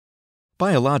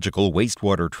Biological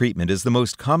wastewater treatment is the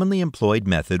most commonly employed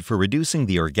method for reducing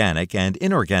the organic and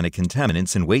inorganic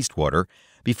contaminants in wastewater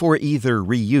before either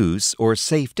reuse or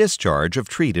safe discharge of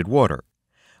treated water.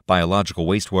 Biological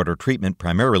wastewater treatment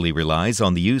primarily relies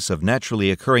on the use of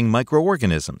naturally occurring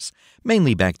microorganisms,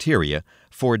 mainly bacteria,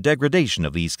 for degradation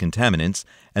of these contaminants,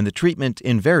 and the treatment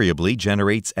invariably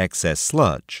generates excess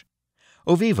sludge.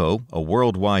 Ovivo, a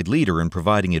worldwide leader in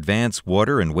providing advanced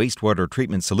water and wastewater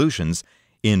treatment solutions,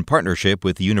 in partnership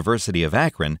with the University of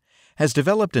Akron, has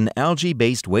developed an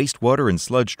algae-based wastewater and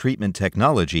sludge treatment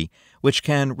technology which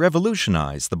can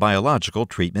revolutionize the biological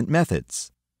treatment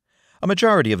methods. A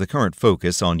majority of the current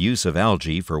focus on use of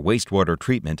algae for wastewater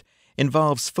treatment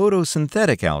involves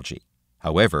photosynthetic algae.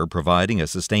 However, providing a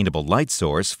sustainable light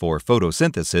source for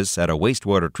photosynthesis at a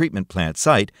wastewater treatment plant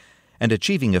site and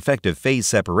achieving effective phase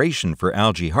separation for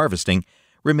algae harvesting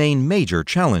remain major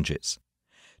challenges.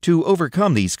 To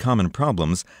overcome these common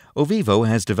problems, Ovivo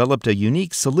has developed a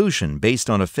unique solution based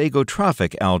on a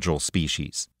phagotrophic algal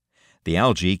species. The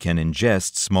algae can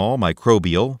ingest small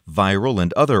microbial, viral,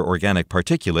 and other organic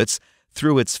particulates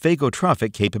through its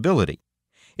phagotrophic capability.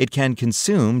 It can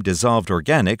consume dissolved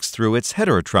organics through its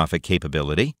heterotrophic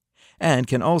capability, and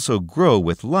can also grow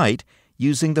with light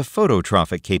using the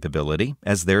phototrophic capability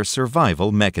as their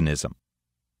survival mechanism.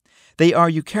 They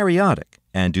are eukaryotic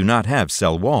and do not have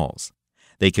cell walls.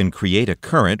 They can create a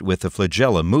current with the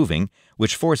flagella moving,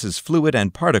 which forces fluid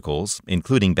and particles,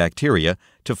 including bacteria,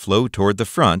 to flow toward the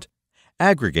front,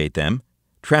 aggregate them,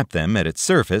 trap them at its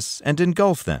surface, and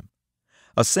engulf them.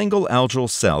 A single algal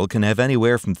cell can have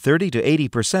anywhere from 30 to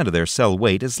 80% of their cell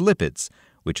weight as lipids,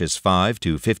 which is 5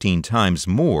 to 15 times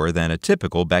more than a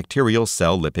typical bacterial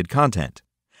cell lipid content.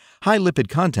 High lipid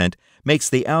content makes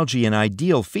the algae an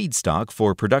ideal feedstock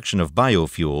for production of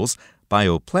biofuels,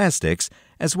 bioplastics,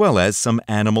 as well as some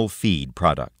animal feed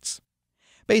products.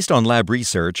 Based on lab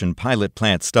research and pilot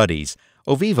plant studies,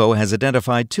 Ovivo has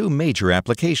identified two major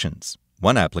applications.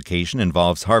 One application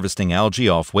involves harvesting algae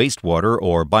off wastewater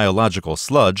or biological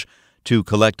sludge to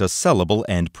collect a sellable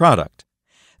end product.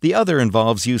 The other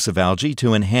involves use of algae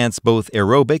to enhance both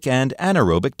aerobic and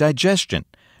anaerobic digestion,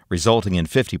 resulting in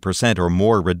 50% or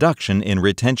more reduction in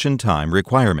retention time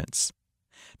requirements.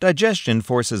 Digestion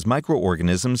forces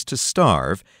microorganisms to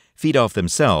starve, feed off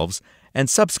themselves, and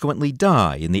subsequently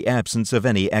die in the absence of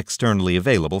any externally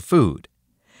available food.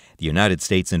 The United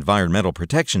States Environmental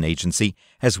Protection Agency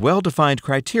has well-defined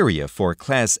criteria for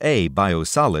Class A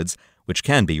biosolids, which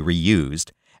can be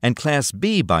reused, and Class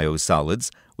B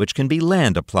biosolids, which can be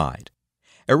land-applied.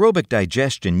 Aerobic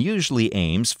digestion usually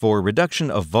aims for reduction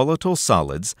of volatile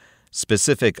solids,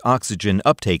 specific oxygen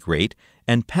uptake rate,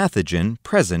 and pathogen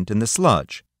present in the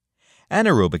sludge.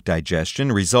 Anaerobic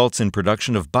digestion results in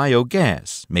production of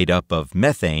biogas made up of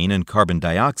methane and carbon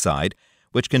dioxide,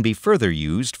 which can be further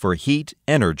used for heat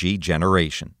energy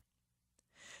generation.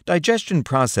 Digestion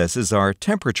processes are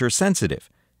temperature sensitive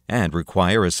and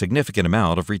require a significant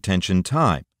amount of retention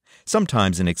time,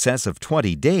 sometimes in excess of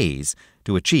 20 days,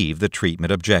 to achieve the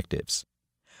treatment objectives.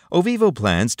 Ovivo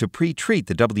plans to pre-treat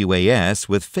the WAS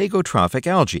with phagotrophic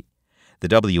algae.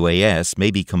 The WAS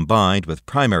may be combined with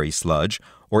primary sludge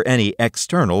or any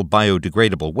external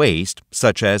biodegradable waste,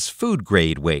 such as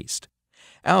food-grade waste.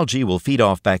 Algae will feed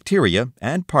off bacteria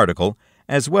and particle,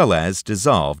 as well as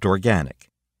dissolved organic.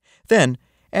 Then,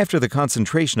 after the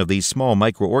concentration of these small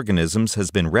microorganisms has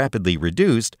been rapidly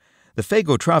reduced, the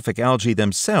phagotrophic algae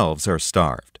themselves are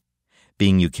starved.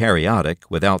 Being eukaryotic,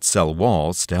 without cell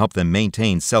walls to help them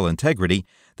maintain cell integrity,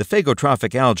 the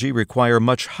phagotrophic algae require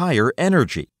much higher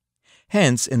energy.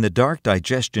 Hence, in the dark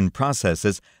digestion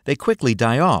processes, they quickly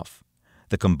die off.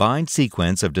 The combined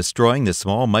sequence of destroying the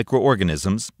small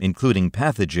microorganisms, including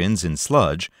pathogens in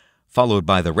sludge, followed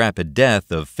by the rapid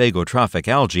death of phagotrophic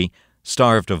algae,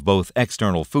 starved of both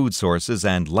external food sources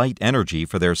and light energy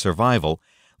for their survival,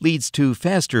 leads to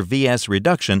faster VS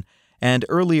reduction and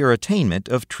earlier attainment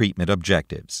of treatment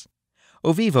objectives.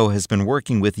 Ovivo has been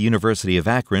working with the University of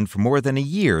Akron for more than a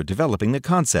year developing the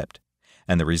concept,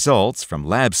 and the results from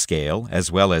lab scale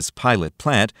as well as pilot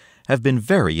plant have been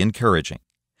very encouraging.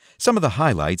 Some of the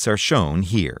highlights are shown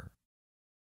here.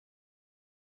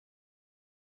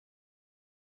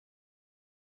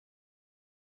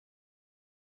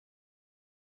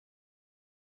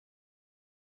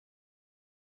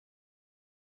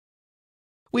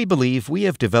 We believe we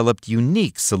have developed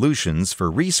unique solutions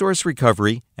for resource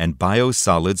recovery and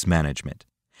biosolids management.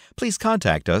 Please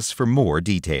contact us for more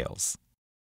details.